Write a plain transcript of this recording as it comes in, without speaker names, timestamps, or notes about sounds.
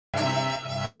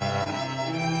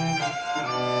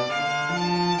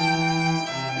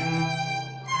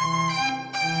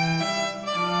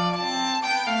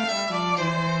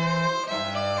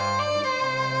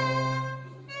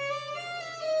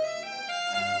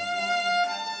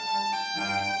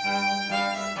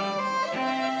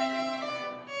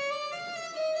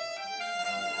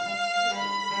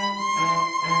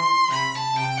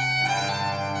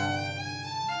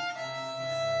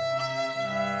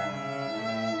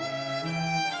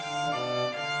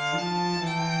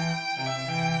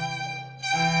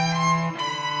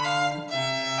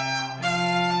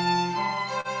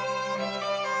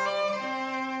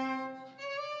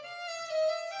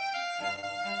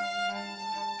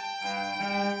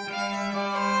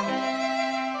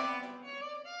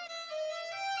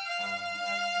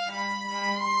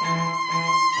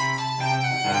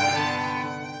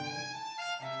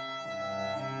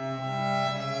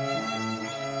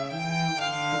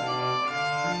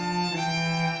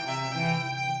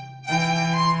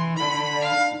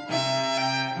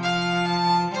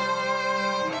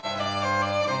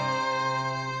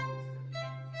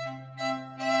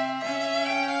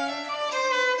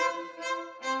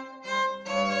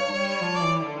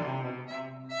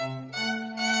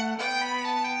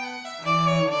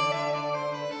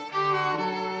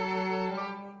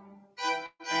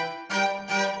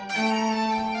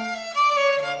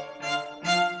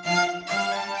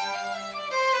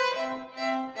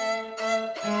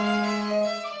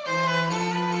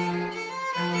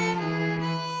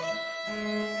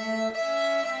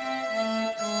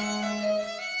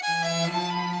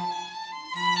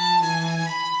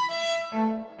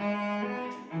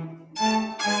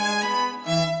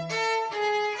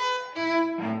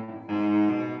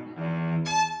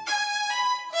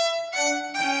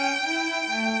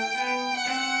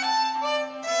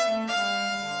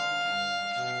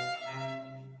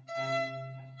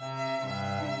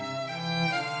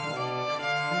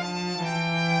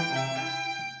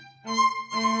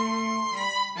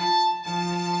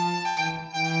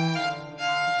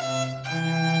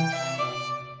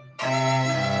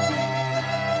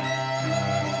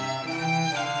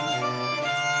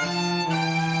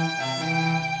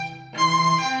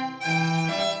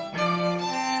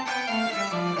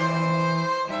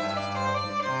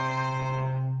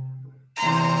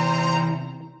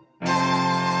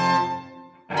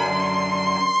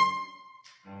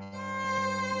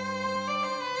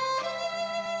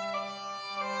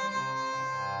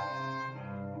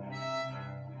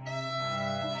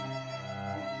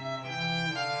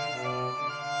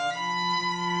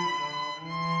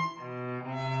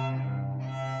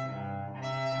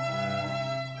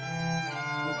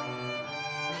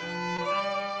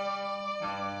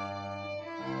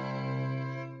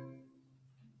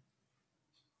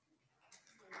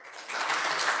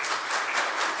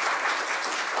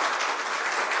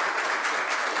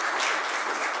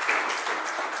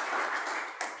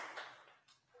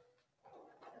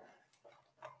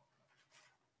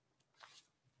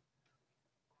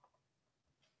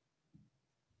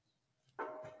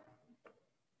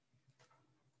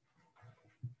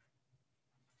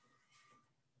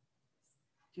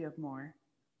Do you have more?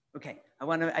 Okay,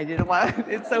 I didn't want to,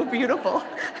 it's so beautiful.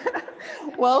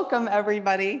 Welcome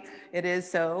everybody. It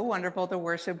is so wonderful to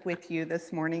worship with you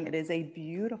this morning. It is a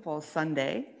beautiful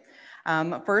Sunday.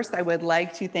 First, I would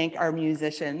like to thank our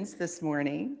musicians this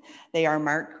morning. They are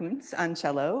Mark Kuntz on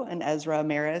cello and Ezra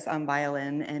Maris on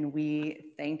violin, and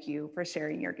we thank you for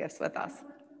sharing your gifts with us.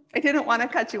 I didn't want to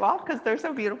cut you off because they're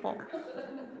so beautiful.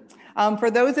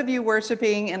 For those of you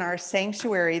worshiping in our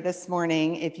sanctuary this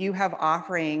morning, if you have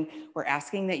offering, we're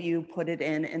asking that you put it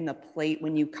in the plate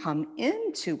when you come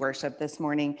into worship this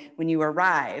morning, when you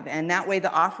arrive. And that way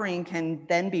the offering can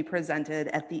then be presented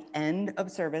at the end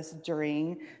of service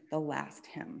during the last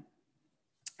hymn.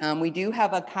 We do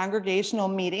have a congregational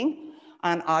meeting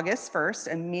on August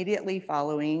 1st, immediately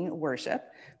following worship,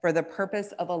 for the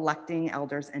purpose of electing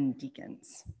elders and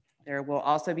deacons. There will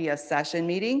also be a session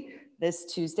meeting this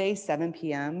Tuesday, 7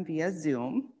 p.m. via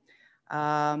Zoom.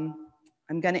 I'm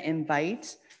going to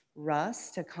invite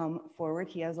Russ to come forward.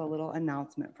 He has a little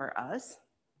announcement for us.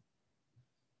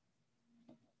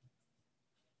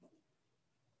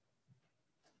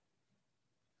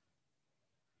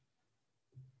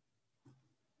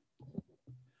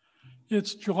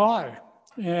 It's July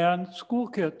and school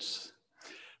kits.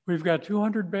 We've got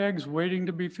 200 bags waiting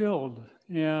to be filled.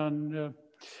 And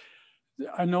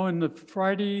I know in the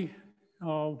Friday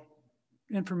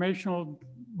informational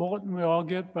bulletin we all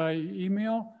get by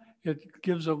email, it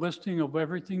gives a listing of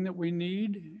everything that we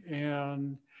need.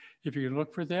 And if you can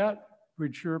look for that,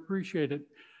 we'd sure appreciate it.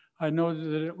 I know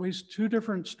that at least 2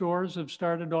 different stores have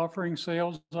started offering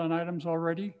sales on items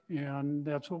already, and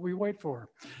that's what we wait for.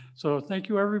 So thank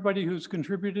you everybody who's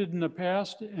contributed in the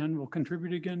past and will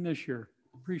contribute again this year.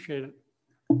 Appreciate it.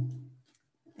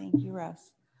 Thank you, Russ.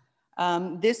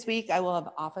 This week, I will have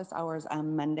office hours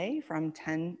on Monday from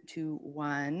 10 to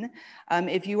 1.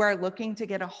 If you are looking to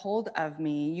get a hold of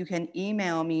me, you can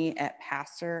email me at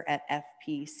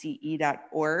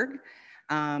pastor@fpce.org.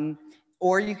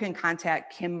 Or you can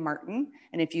contact Kim Martin.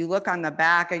 And if you look on the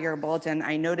back of your bulletin,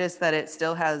 I noticed that it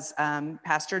still has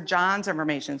Pastor John's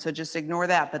information. So just ignore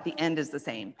that, but the end is the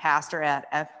same,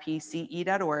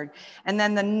 pastor@fpce.org. And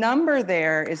then the number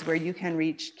there is where you can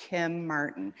reach Kim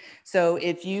Martin. So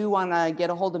if you wanna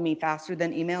get a hold of me faster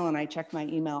than email, and I check my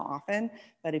email often,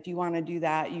 but if you wanna do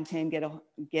that, you can get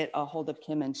a hold of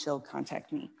Kim and she'll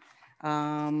contact me.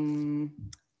 And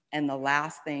the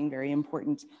last thing, very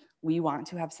important, we want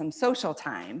to have some social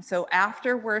time. So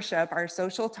after worship, our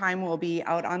social time will be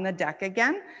out on the deck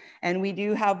again. And we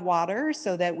do have water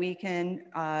so that we can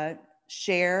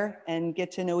share and get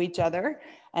to know each other,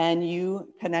 and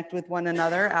you connect with one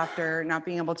another after not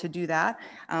being able to do that.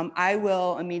 I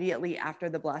will immediately after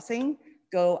the blessing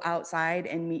go outside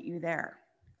and meet you there.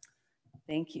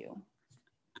 Thank you.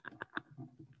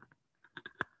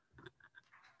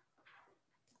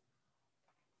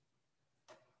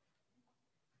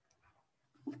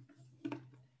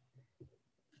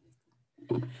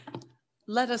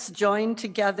 Let us join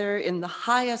together in the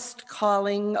highest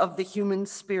calling of the human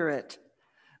spirit,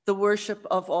 the worship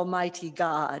of Almighty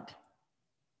God.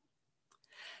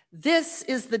 This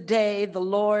is the day the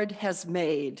Lord has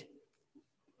made.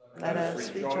 Let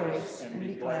us rejoice and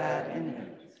be glad in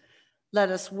it. Let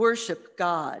us worship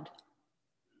God.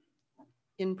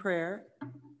 In prayer,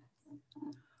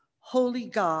 Holy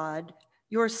God,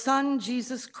 your Son,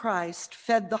 Jesus Christ,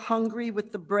 fed the hungry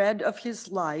with the bread of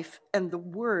his life and the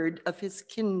word of his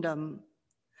kingdom.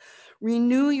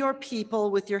 Renew your people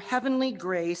with your heavenly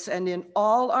grace, and in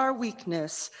all our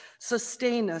weakness,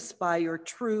 sustain us by your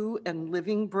true and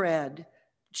living bread,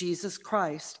 Jesus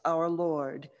Christ, our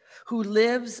Lord, who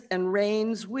lives and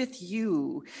reigns with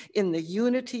you in the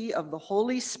unity of the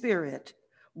Holy Spirit,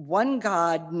 one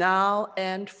God, now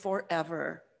and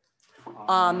forever.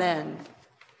 Amen.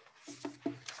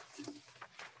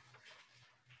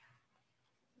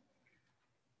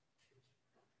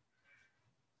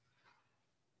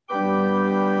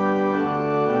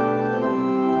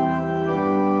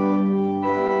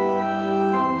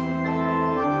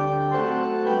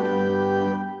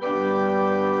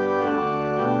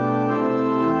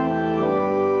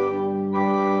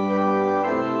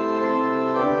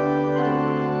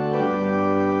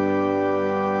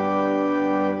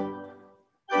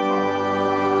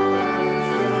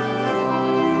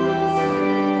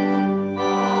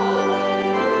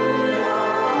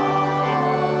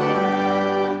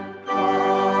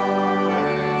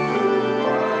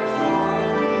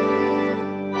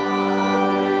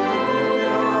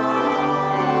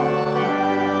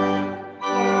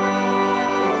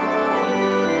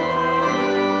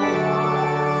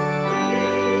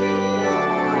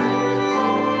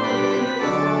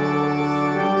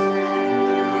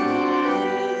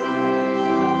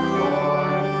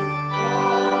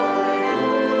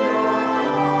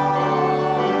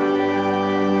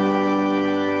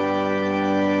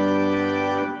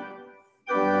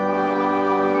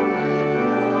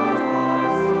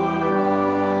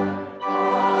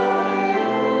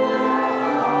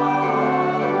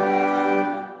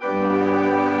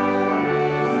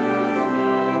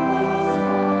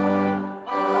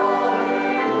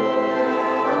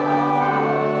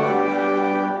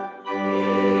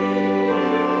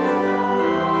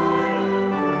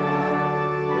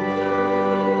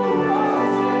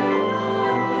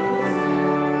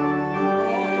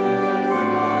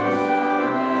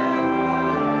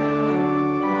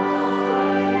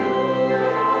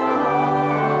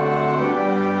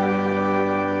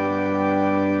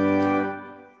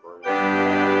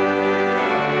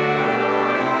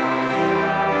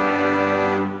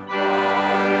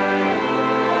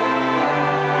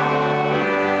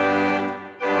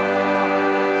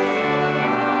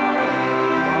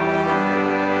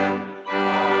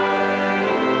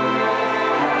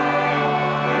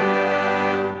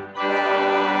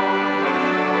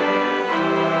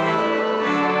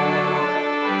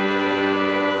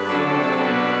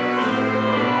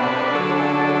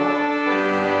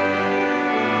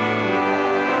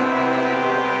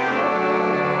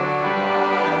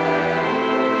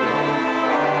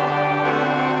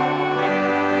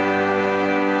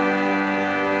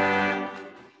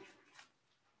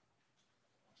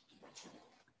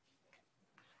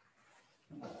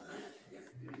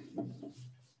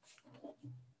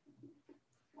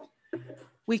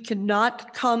 We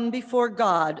cannot come before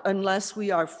God unless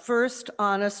we are first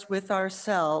honest with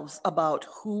ourselves about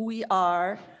who we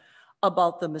are,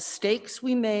 about the mistakes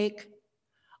we make,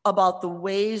 about the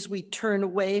ways we turn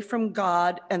away from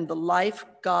God and the life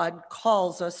God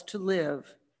calls us to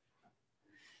live.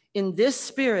 In this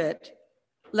spirit,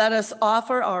 let us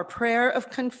offer our prayer of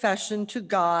confession to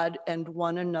God and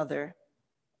one another.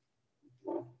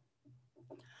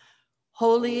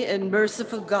 Holy and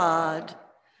merciful God,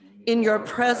 in your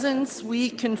presence we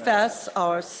confess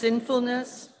our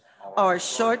sinfulness, our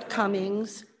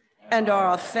shortcomings, and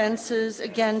our offenses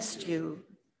against you.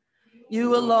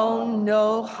 You alone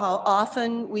know how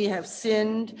often we have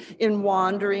sinned in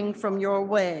wandering from your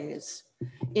ways,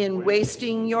 in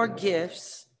wasting your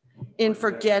gifts, in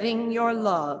forgetting your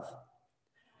love.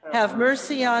 Have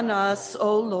mercy on us,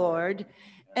 O Lord,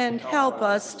 and help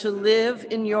us to live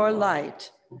in your light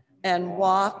and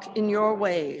walk in your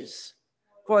ways.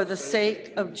 For the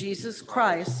sake of Jesus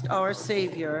Christ, our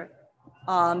Savior.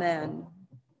 Amen.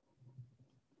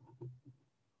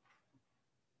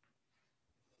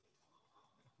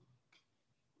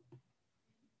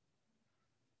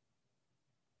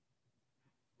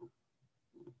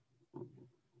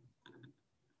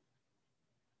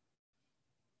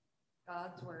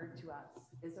 God's word to us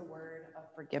is a word of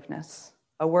forgiveness,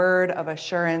 a word of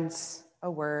assurance,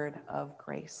 a word of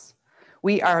grace.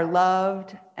 We are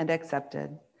loved and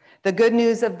accepted. The good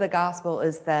news of the gospel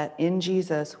is that in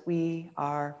Jesus we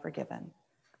are forgiven.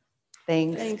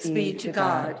 Thanks be to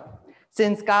God.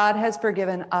 Since God has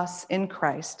forgiven us in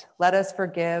Christ, let us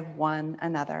forgive one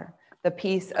another. The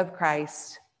peace of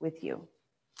Christ with you.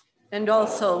 And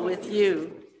also with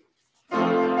you.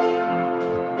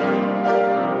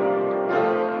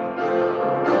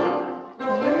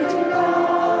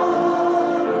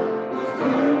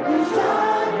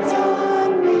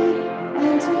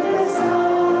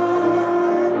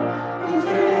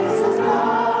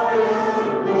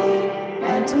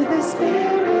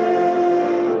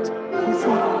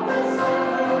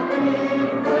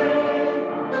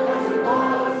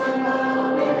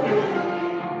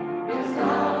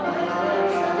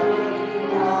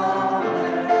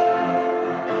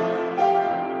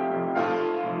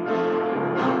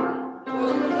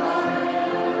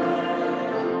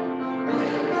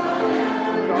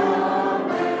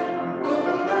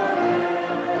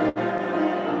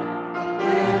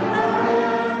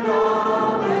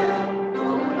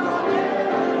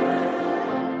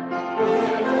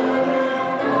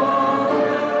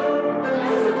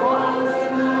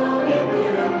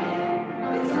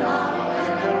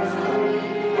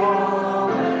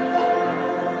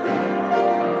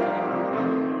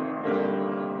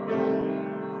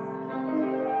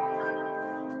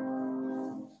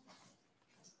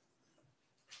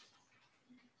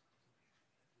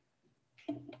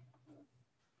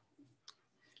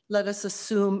 Let us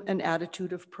assume an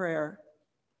attitude of prayer.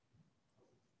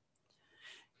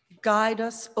 Guide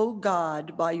us, O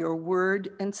God, by your word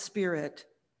and spirit,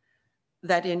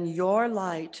 that in your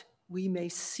light we may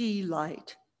see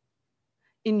light,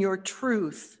 in your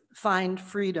truth find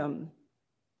freedom,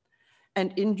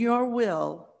 and in your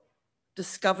will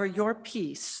discover your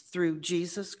peace through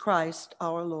Jesus Christ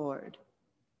our Lord.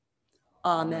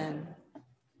 Amen.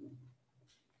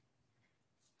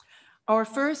 Our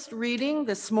first reading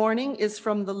this morning is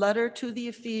from the letter to the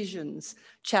Ephesians,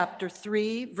 chapter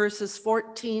 3, verses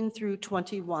 14 through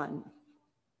 21.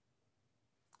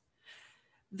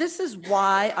 This is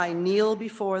why I kneel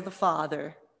before the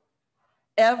Father.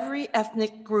 Every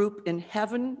ethnic group in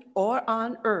heaven or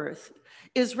on earth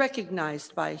is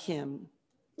recognized by him.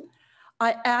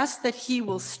 I ask that he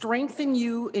will strengthen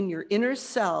you in your inner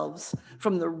selves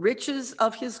from the riches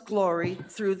of his glory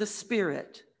through the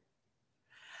Spirit.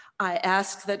 I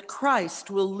ask that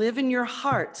Christ will live in your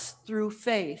hearts through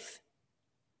faith.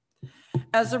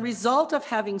 As a result of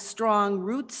having strong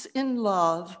roots in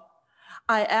love,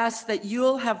 I ask that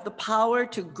you'll have the power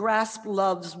to grasp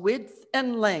love's width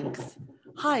and length,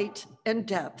 height and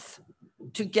depth,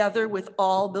 together with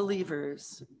all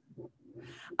believers.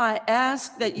 I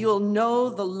ask that you'll know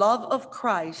the love of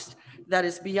Christ that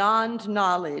is beyond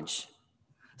knowledge,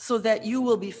 so that you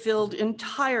will be filled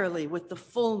entirely with the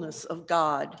fullness of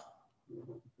God.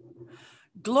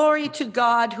 Glory to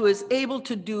God, who is able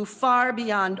to do far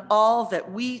beyond all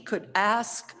that we could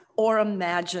ask or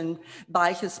imagine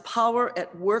by his power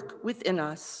at work within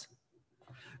us.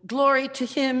 Glory to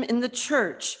him in the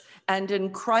church and in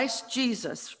Christ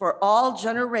Jesus for all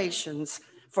generations,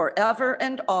 forever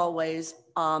and always.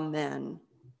 Amen.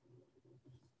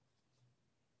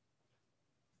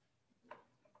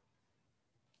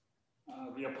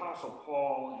 The Apostle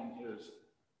Paul, in his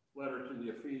letter to the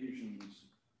Ephesians,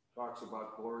 talks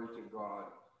about glory to God.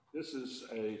 This is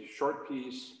a short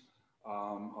piece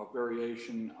of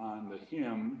variation on the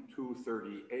hymn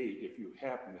 238, if you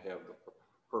happen to have the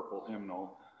purple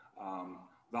hymnal.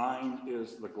 Thine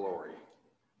is the glory.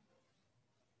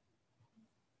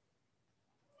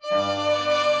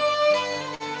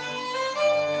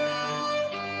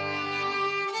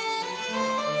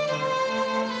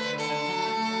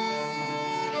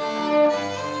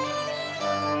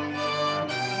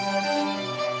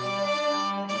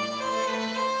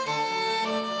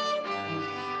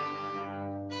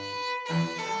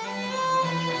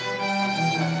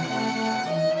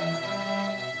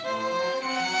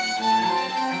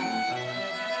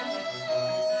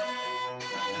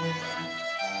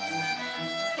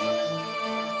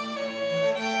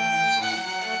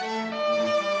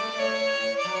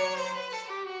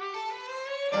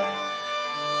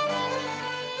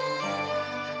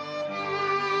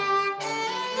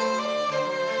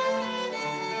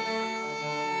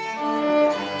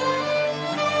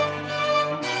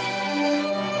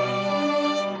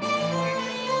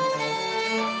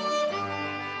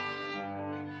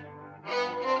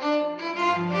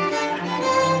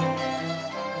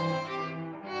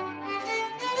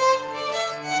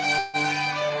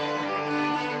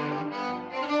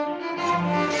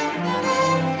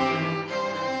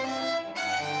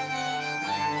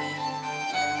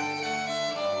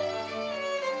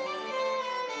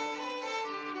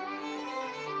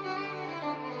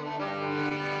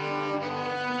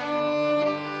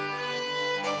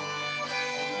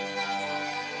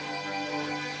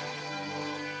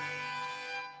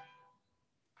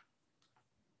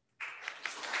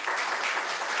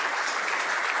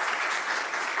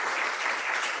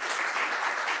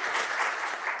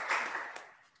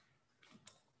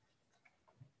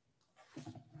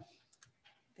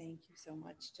 Thank you so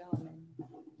much, gentlemen.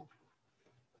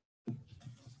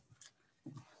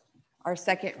 Our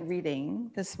second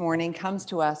reading this morning comes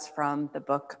to us from the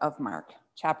book of Mark,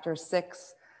 chapter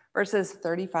 6, verses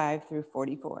 35 through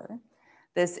 44.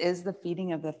 This is the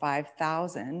feeding of the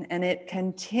 5,000, and it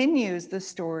continues the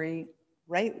story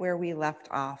right where we left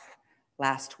off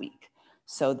last week.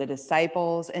 So the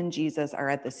disciples and Jesus are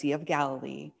at the Sea of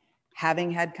Galilee, having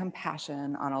had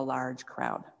compassion on a large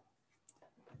crowd.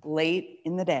 Late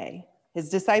in the day, his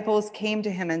disciples came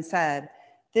to him and said,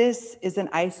 "This is an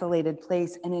isolated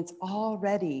place, and it's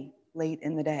already late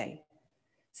in the day.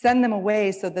 Send them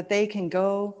away so that they can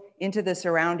go into the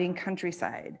surrounding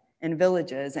countryside and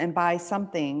villages and buy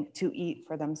something to eat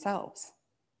for themselves."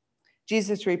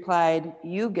 Jesus replied,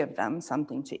 "You give them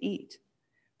something to eat."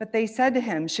 But they said to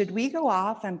him, "Should we go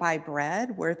off and buy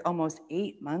bread worth almost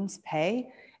 8 months'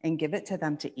 pay and give it to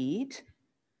them to eat?"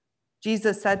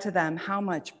 Jesus said to them, "How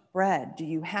much bread do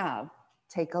you have?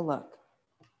 Take a look."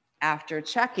 After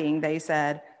checking, they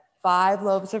said, 5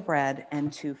 loaves of bread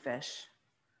and 2 fish.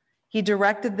 He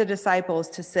directed the disciples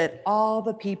to sit all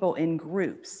the people in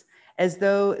groups as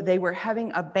though they were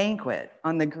having a banquet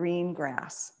on the green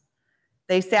grass.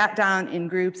 They sat down in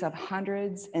groups of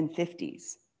hundreds and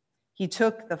fifties. He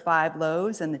took the 5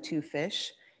 loaves and the 2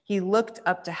 fish. He looked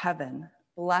up to heaven,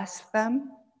 blessed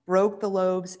them, broke the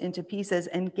loaves into pieces,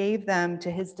 and gave them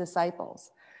to his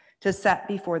disciples to set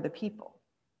before the people.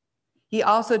 He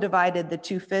also divided the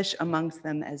 2 fish amongst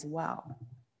them as well.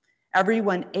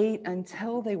 Everyone ate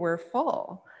until they were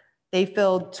full. They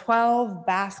filled 12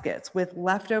 baskets with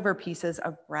leftover pieces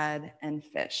of bread and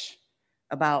fish.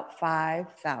 About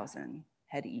 5,000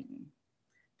 had eaten.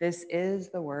 This is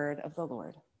the word of the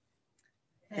Lord.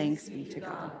 Thanks be to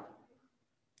God.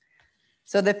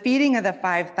 So the feeding of the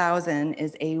 5,000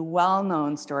 is a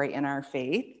well-known story in our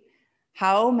faith.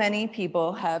 How many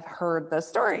people have heard the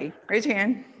story? Raise your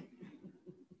hand.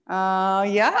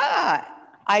 Yeah,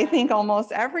 I think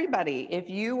almost everybody. If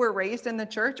you were raised in the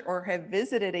church or have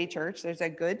visited a church, there's a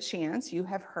good chance you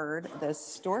have heard this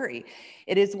story.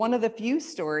 It is one of the few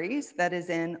stories that is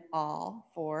in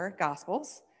all 4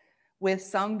 Gospels, with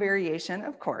some variation,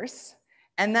 of course.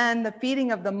 And then the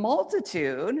feeding of the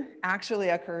multitude actually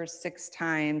occurs 6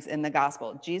 times in the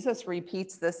Gospel. Jesus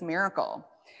repeats this miracle,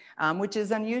 which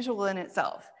is unusual in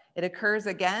itself. It occurs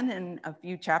again in a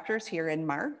few chapters here in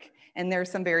Mark, and there's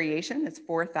some variation. It's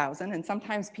 4,000. And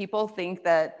sometimes people think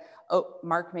that, oh,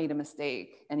 Mark made a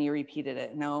mistake and he repeated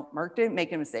it. No, Mark didn't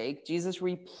make a mistake. Jesus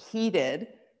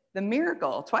repeated the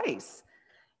miracle twice.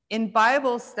 In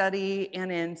Bible study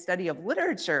and in study of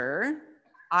literature,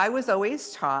 I was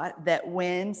always taught that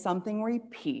when something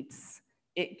repeats,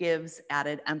 it gives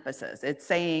added emphasis. It's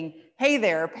saying, hey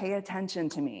there, pay attention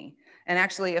to me. And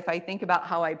actually, if I think about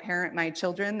how I parent my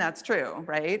children, that's true,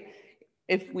 right?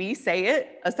 if we say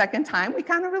it a second time, we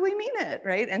kind of really mean it,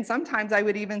 right? And sometimes I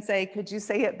would even say, could you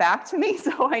say it back to me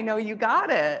so I know you got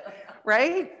it,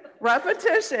 right?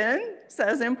 Repetition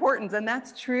says importance, and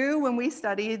that's true when we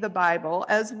study the Bible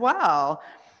as well.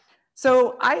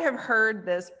 So I have heard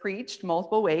this preached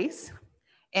multiple ways,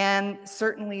 and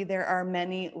certainly there are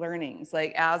many learnings.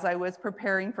 Like as I was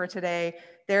preparing for today,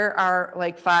 there are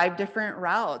like 5 different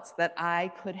routes that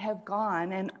I could have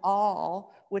gone, and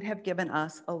all would have given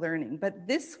us a learning. But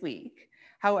this week,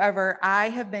 however, I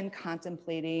have been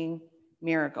contemplating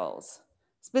miracles.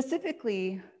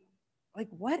 Specifically, like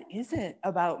what is it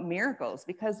about miracles?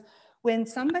 Because when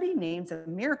somebody names a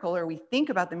miracle, or we think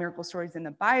about the miracle stories in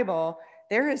the Bible,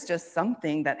 there is just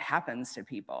something that happens to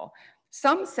people.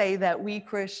 Some say that we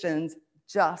Christians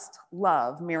just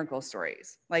love miracle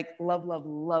stories, like love, love,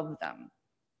 love them.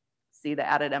 See the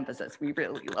added emphasis, we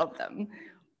really love them.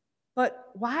 But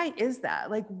why is that?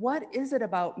 Like, what is it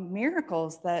about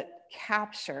miracles that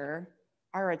capture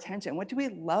our attention? What do we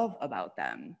love about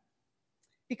them?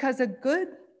 Because a good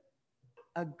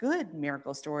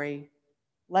miracle story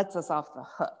lets us off the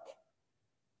hook.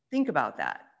 Think about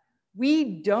that.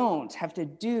 We don't have to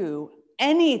do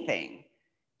anything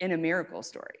in a miracle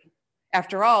story.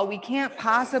 After all, we can't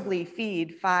possibly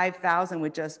feed 5,000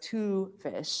 with just 2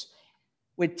 fish,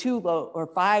 with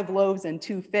 5 loaves and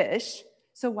 2 fish.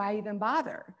 So why even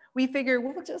bother? We figure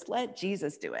we'll just let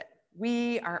Jesus do it.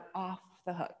 We are off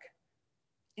the hook.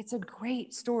 It's a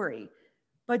great story,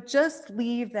 but just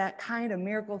leave that kind of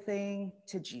miracle thing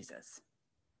to Jesus.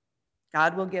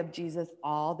 God will give Jesus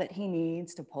all that he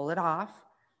needs to pull it off,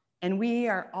 and we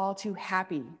are all too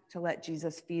happy to let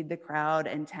Jesus feed the crowd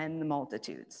and tend the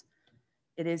multitudes.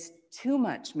 It is too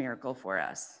much miracle for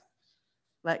us.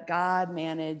 Let God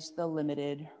manage the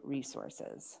limited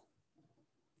resources.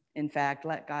 In fact,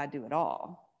 let God do it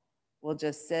all. We'll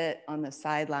just sit on the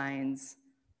sidelines,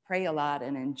 pray a lot,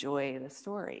 and enjoy the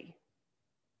story.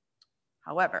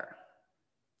 However,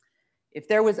 if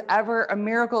there was ever a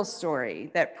miracle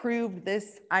story that proved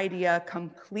this idea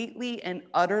completely and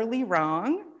utterly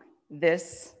wrong,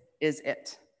 this is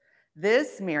it.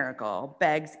 This miracle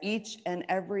begs each and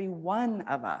every one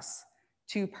of us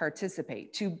to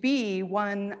participate, to be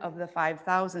one of the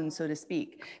 5,000, so to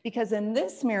speak. Because in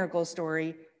this miracle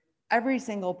story, every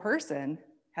single person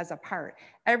has a part.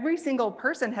 Every single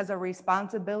person has a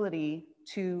responsibility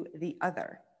to the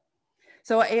other.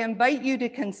 So I invite you to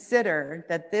consider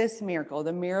that this miracle,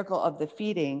 the miracle of the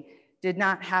feeding, did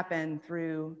not happen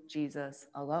through Jesus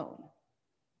alone.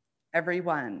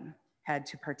 Everyone had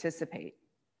to participate.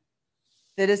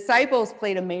 The disciples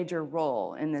played a major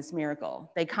role in this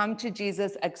miracle. They come to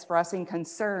Jesus expressing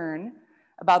concern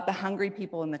about the hungry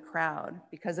people in the crowd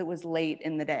because it was late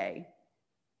in the day.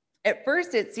 At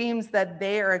first, it seems that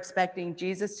they are expecting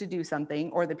Jesus to do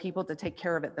something or the people to take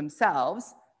care of it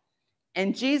themselves.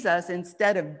 And Jesus,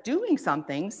 instead of doing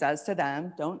something, says to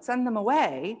them, don't send them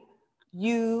away.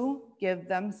 You give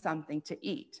them something to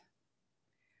eat.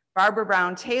 Barbara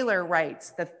Brown Taylor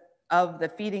writes of the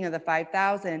feeding of the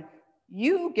 5,000,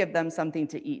 you give them something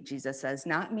to eat, Jesus says,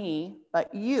 not me,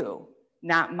 but you.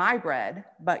 Not my bread,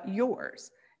 but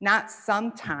yours. Not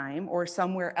sometime or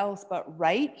somewhere else, but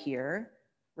right here,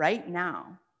 right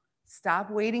now. Stop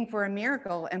waiting for a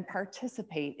miracle and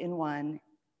participate in one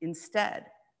instead.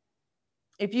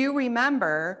 If you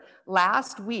remember,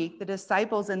 last week, the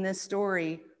disciples in this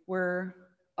story were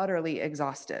utterly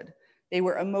exhausted. They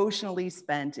were emotionally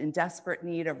spent, in desperate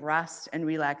need of rest and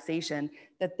relaxation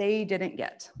that they didn't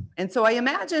get. And so I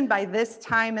imagine by this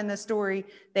time in the story,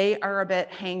 they are a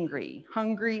bit hangry,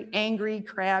 hungry, angry,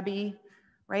 crabby,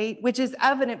 right? Which is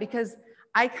evident because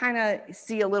I kind of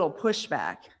see a little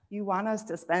pushback. You want us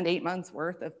to spend 8 months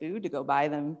worth of food to go buy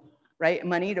them, right?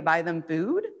 Money to buy them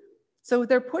food? So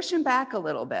they're pushing back a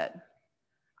little bit.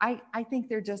 I think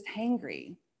they're just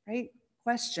hangry, right?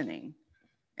 Questioning.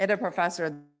 I had a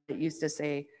professor that used to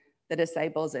say the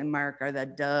disciples in Mark are the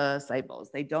disciples.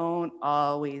 They don't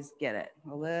always get it.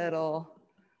 A little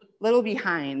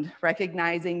behind,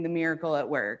 recognizing the miracle at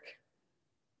work.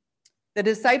 The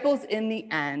disciples in the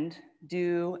end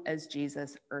do as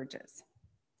Jesus urges.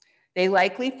 They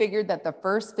likely figured that the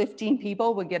first 15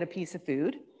 people would get a piece of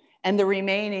food, and the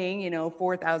remaining,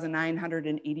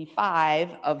 4,985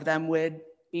 of them would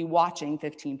be watching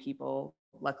 15 people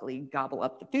luckily gobble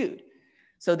up the food.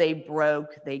 So they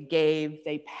broke, they gave,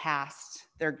 they passed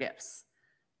their gifts.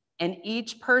 And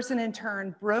each person in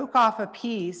turn broke off a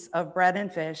piece of bread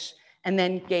and fish and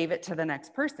then gave it to the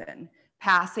next person,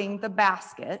 passing the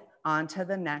basket on to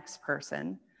the next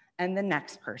person and the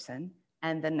next person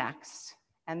and the next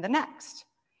and the next.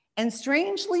 And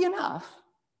strangely enough,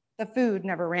 the food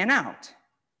never ran out.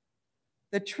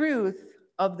 The truth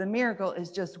of the miracle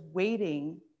is just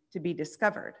waiting to be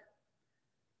discovered.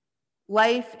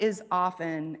 Life is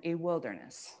often a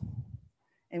wilderness.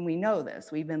 And we know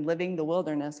this. We've been living the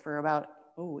wilderness for about,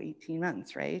 18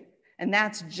 months, right? And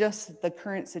that's just the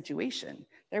current situation.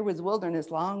 There was wilderness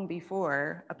long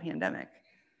before a pandemic.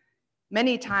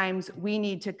 Many times we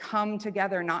need to come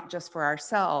together, not just for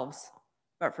ourselves,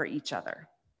 but for each other.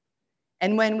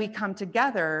 And when we come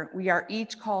together, we are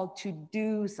each called to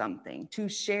do something, to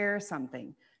share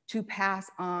something, to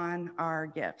pass on our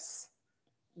gifts.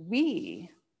 We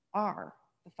are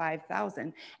the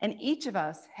 5,000, and each of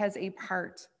us has a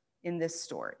part in this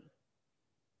story.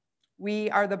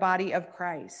 We are the body of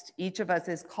Christ. Each of us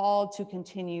is called to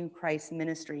continue Christ's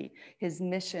ministry, his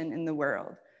mission in the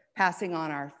world, passing on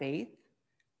our faith,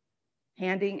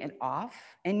 handing it off,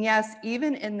 and yes,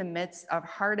 even in the midst of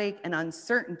heartache and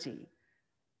uncertainty,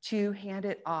 to hand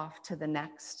it off to the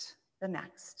next, the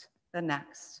next, the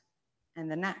next, and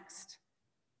the next.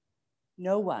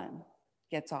 No one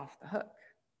gets off the hook.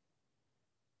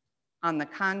 On the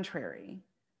contrary,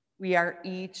 we are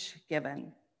each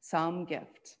given some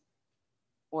gift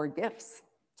or gifts,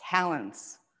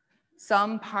 talents,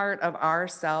 some part of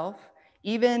ourself,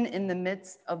 even in the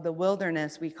midst of the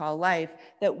wilderness we call life,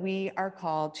 that we are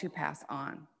called to pass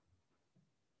on.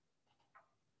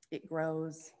 It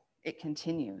grows, it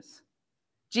continues.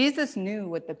 Jesus knew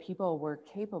what the people were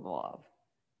capable of.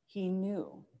 He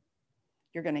knew.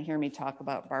 You're going to hear me talk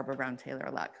about Barbara Brown Taylor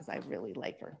a lot because I really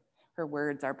like her. Her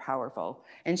words are powerful.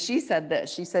 And she said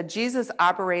this. She said, Jesus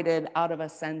operated out of a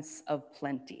sense of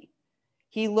plenty.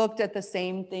 He looked at the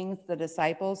same things the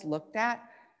disciples looked at,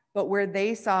 but where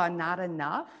they saw not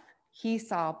enough, he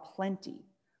saw plenty.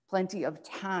 Plenty of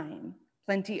time,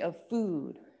 plenty of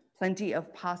food, plenty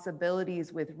of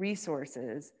possibilities with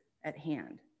resources at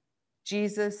hand.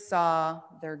 Jesus saw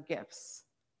their gifts,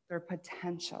 their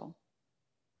potential,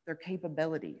 their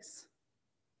capabilities.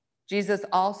 Jesus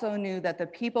also knew that the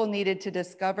people needed to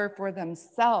discover for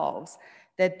themselves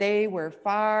that they were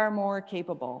far more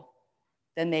capable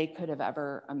than they could have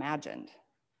ever imagined.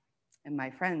 And my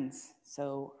friends,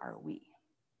 so are we.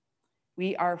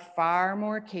 We are far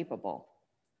more capable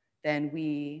than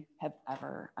we have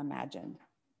ever imagined.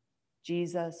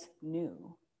 Jesus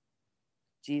knew.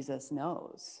 Jesus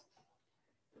knows.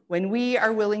 When we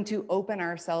are willing to open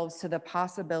ourselves to the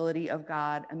possibility of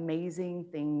God, amazing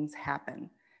things happen.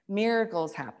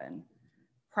 Miracles happen.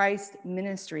 Christ's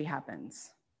ministry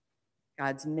happens.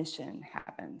 God's mission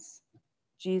happens.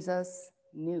 Jesus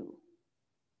knew.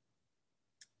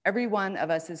 Every one of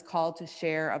us is called to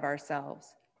share of ourselves,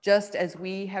 just as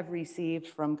we have received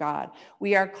from God.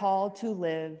 We are called to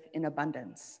live in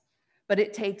abundance, but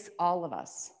it takes all of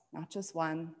us, not just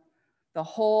one, the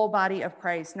whole body of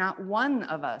Christ. Not one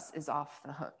of us is off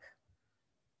the hook.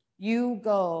 You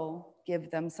go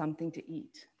give them something to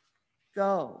eat.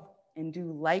 Go and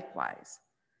do likewise.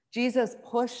 Jesus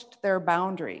pushed their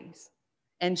boundaries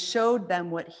and showed them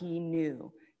what he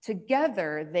knew.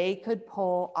 Together, they could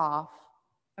pull off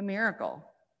a miracle.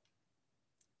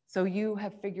 So you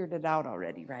have figured it out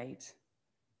already, right?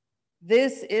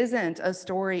 This isn't a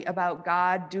story about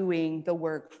God doing the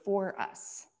work for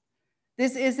us.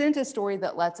 This isn't a story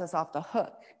that lets us off the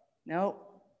hook. No,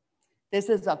 this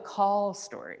is a call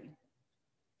story,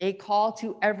 a call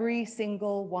to every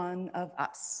single one of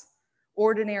us.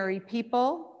 Ordinary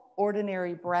people,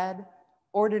 ordinary bread,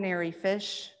 ordinary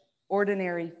fish,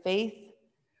 ordinary faith.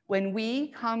 When we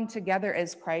come together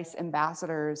as Christ's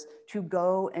ambassadors to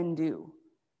go and do,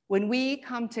 when we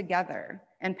come together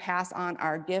and pass on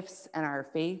our gifts and our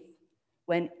faith,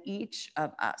 when each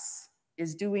of us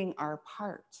is doing our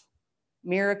part,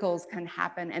 miracles can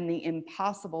happen and the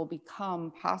impossible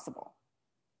become possible.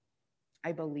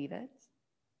 I believe it.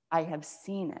 I have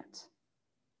seen it.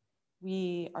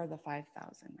 We are the 5,000,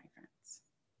 my friends.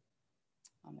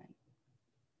 Amen.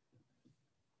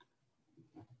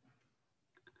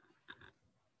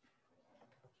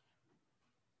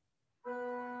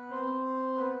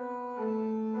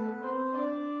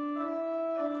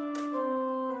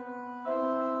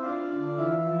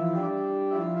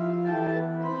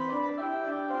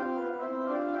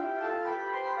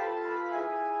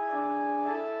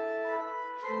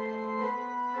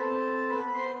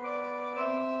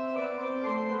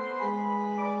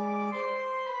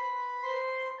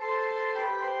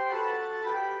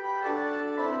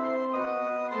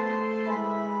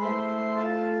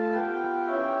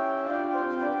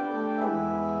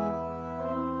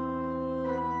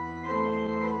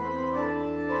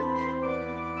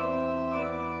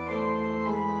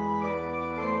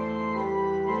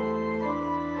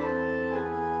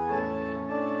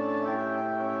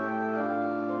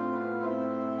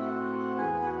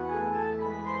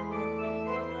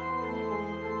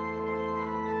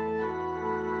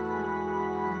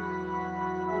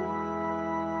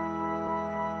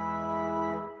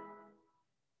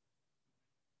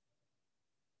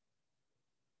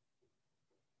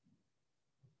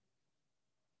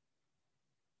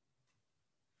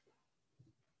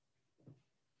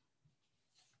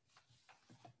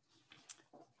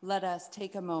 Let us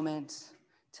take a moment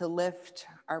to lift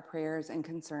our prayers and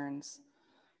concerns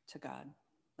to God.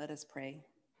 Let us pray.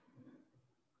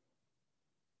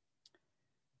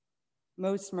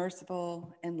 Most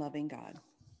merciful and loving God,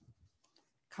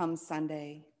 come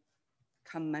Sunday,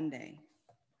 come Monday,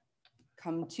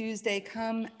 come Tuesday,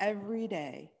 come every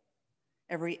day,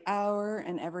 every hour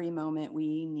and every moment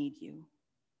we need you.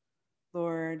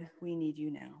 Lord, we need you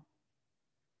now.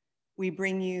 We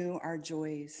bring you our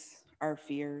joys, our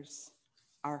fears,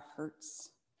 our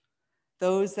hurts,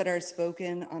 those that are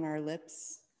spoken on our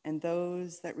lips and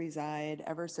those that reside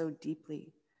ever so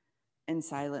deeply and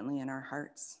silently in our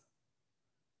hearts.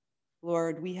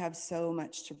 Lord, we have so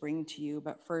much to bring to you,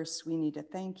 but first we need to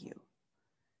thank you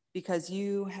because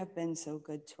you have been so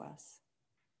good to us,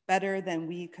 better than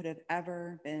we could have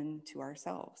ever been to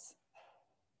ourselves.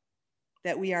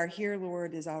 That we are here,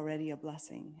 Lord, is already a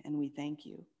blessing, and we thank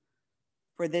you.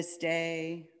 For this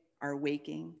day, our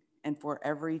waking, and for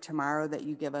every tomorrow that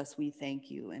you give us, we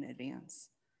thank you in advance.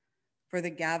 For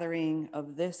the gathering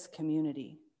of this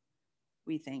community,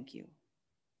 we thank you.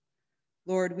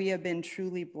 Lord, we have been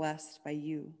truly blessed by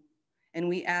you, and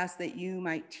we ask that you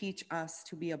might teach us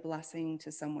to be a blessing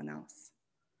to someone else.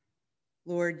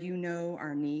 Lord, you know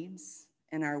our needs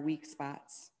and our weak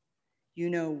spots. You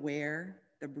know where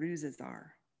the bruises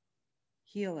are.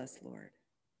 Heal us, Lord.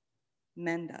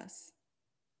 Mend us.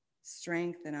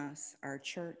 Strengthen us, our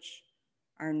church,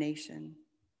 our nation,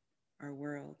 our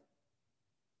world.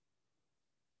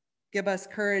 Give us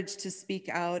courage to speak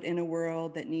out in a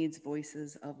world that needs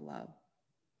voices of love,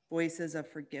 voices of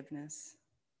forgiveness,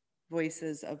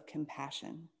 voices of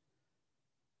compassion.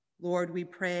 Lord, we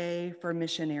pray for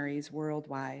missionaries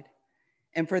worldwide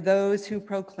and for those who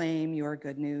proclaim your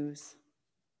good news.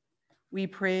 We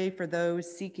pray for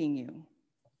those seeking you,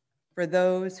 for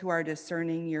those who are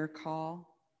discerning your call,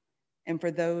 and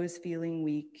for those feeling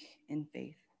weak in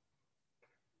faith.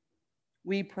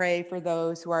 We pray for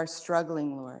those who are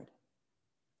struggling, Lord,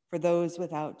 for those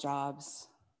without jobs,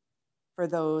 for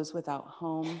those without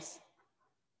homes,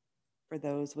 for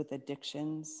those with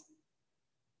addictions,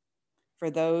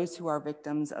 for those who are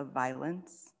victims of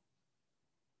violence,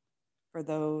 for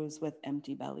those with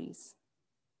empty bellies.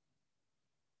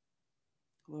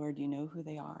 Lord, you know who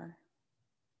they are.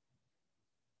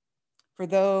 For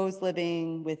those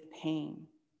living with pain,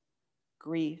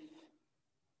 grief,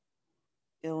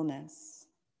 illness,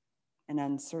 and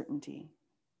uncertainty.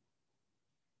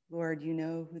 Lord, you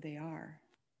know who they are.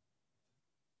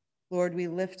 Lord, we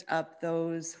lift up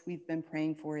those we've been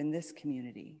praying for in this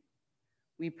community.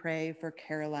 We pray for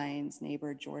Caroline's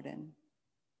neighbor, Jordan.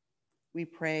 We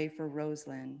pray for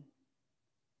Rosalind,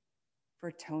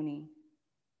 for Tony,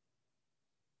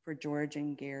 for George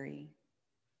and Gary,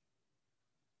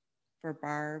 for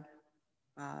Barb,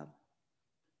 Bob,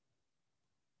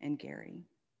 and Gary,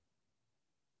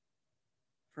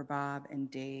 for Bob and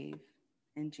Dave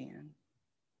and Jan.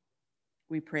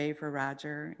 We pray for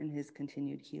Roger and his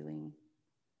continued healing.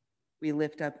 We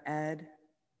lift up Ed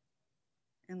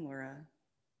and Laura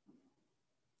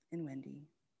and Wendy.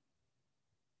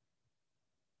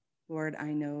 Lord,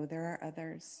 I know there are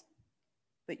others,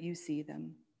 but you see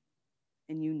them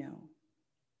and you know,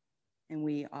 and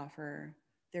we offer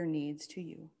their needs to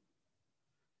you.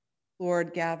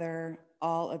 Lord, gather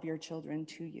all of your children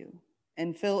to you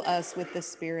and fill us with the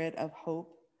spirit of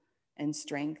hope and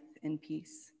strength and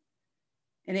peace.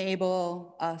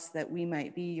 Enable us that we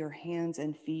might be your hands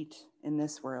and feet in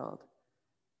this world,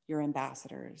 your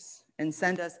ambassadors, and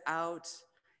send us out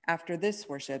after this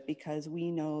worship because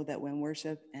we know that when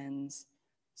worship ends,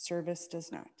 service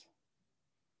does not.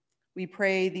 We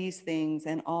pray these things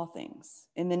and all things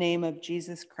in the name of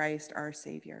Jesus Christ, our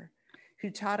Savior, who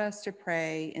taught us to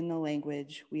pray in the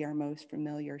language we are most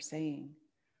familiar, saying,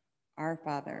 Our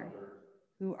Father,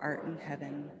 who art in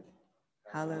heaven,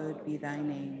 hallowed be thy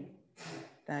name.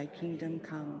 Thy kingdom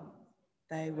come,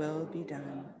 thy will be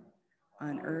done,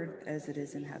 on earth as it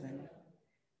is in heaven.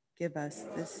 Give us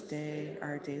this day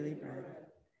our daily bread,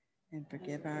 and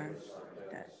forgive our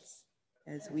debts,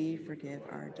 as we forgive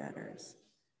our debtors.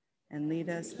 And lead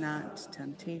us not to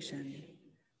temptation,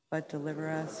 but deliver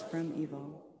us from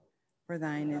evil. For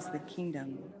thine is the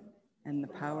kingdom, and the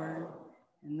power,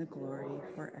 and the glory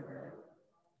forever.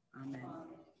 Amen.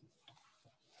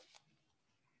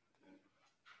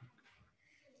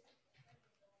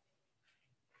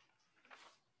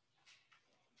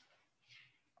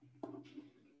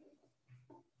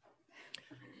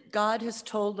 God has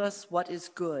told us what is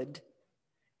good,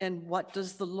 and what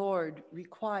does the Lord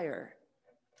require?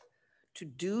 To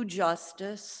do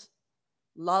justice,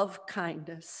 love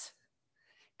kindness,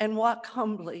 and walk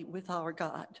humbly with our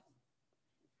God.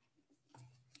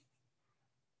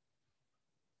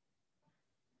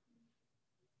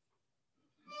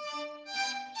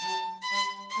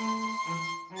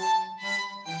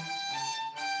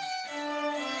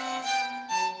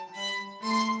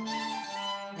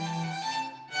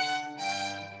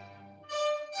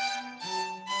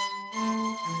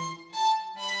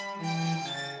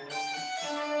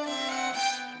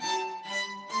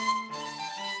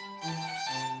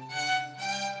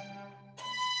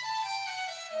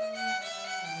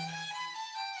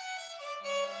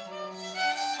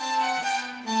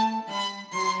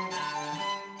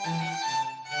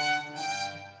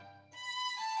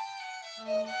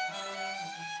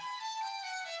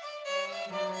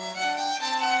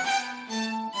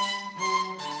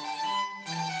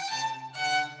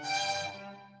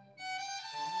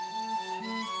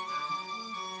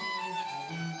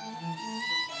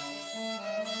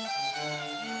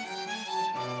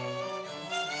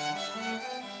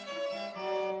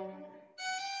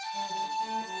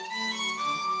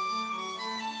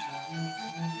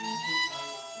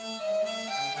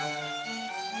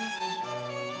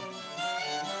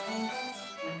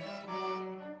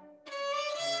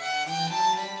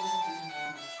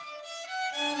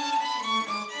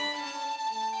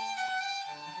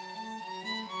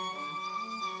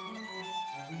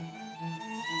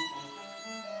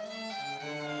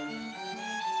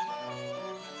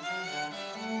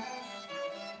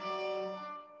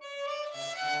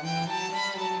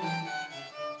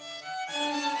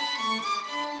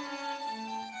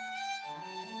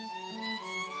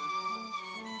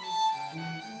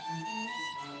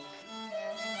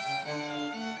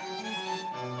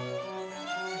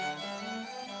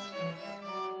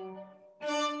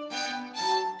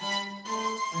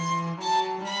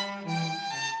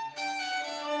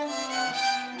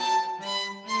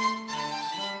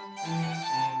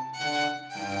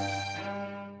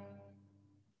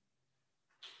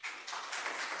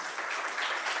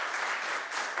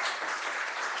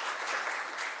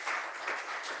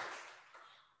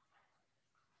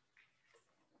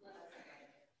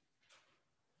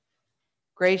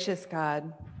 Gracious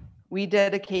God, we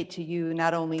dedicate to you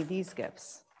not only these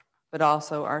gifts, but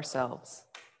also ourselves,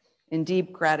 in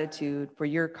deep gratitude for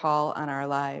your call on our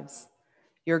lives,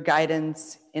 your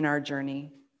guidance in our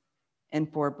journey,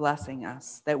 and for blessing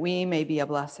us, that we may be a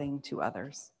blessing to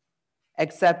others.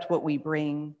 Accept what we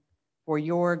bring for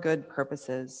your good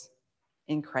purposes.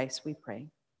 In Christ we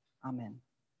pray. Amen.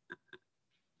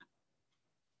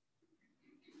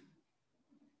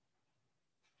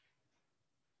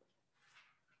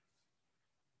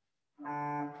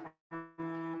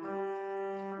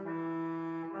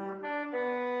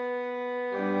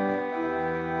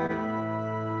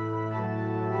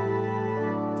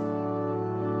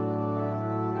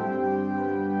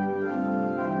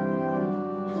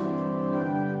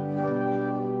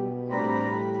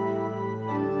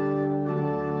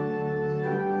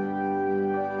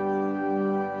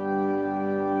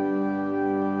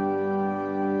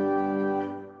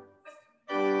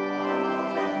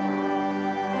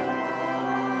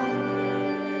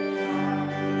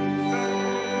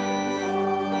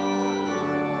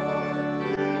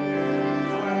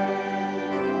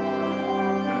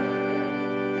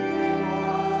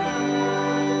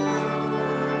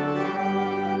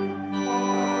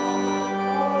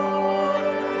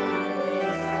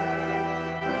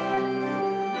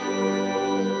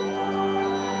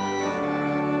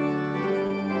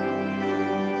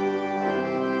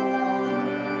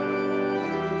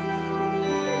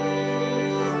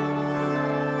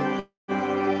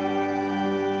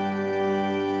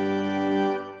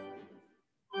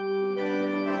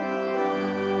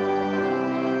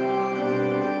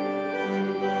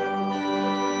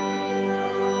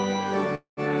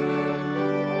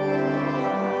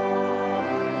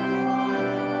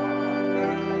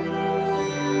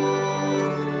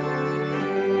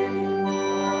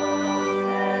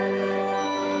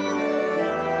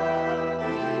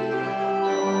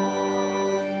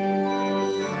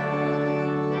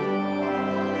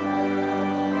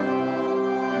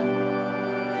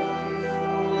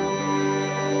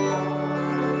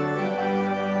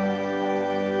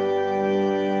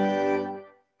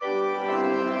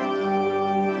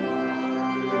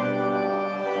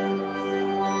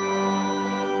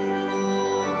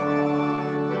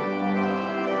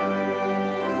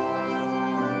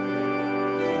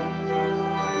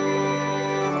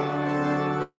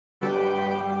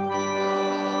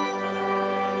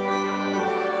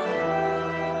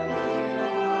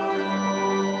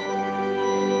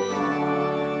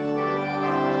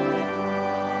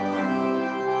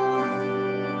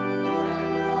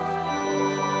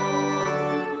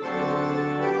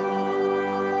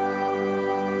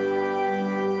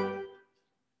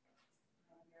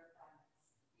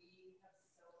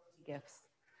 gifts,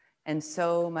 and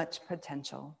so much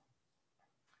potential.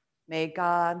 May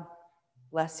God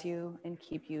bless you and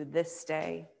keep you this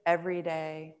day, every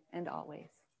day, and always.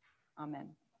 Amen.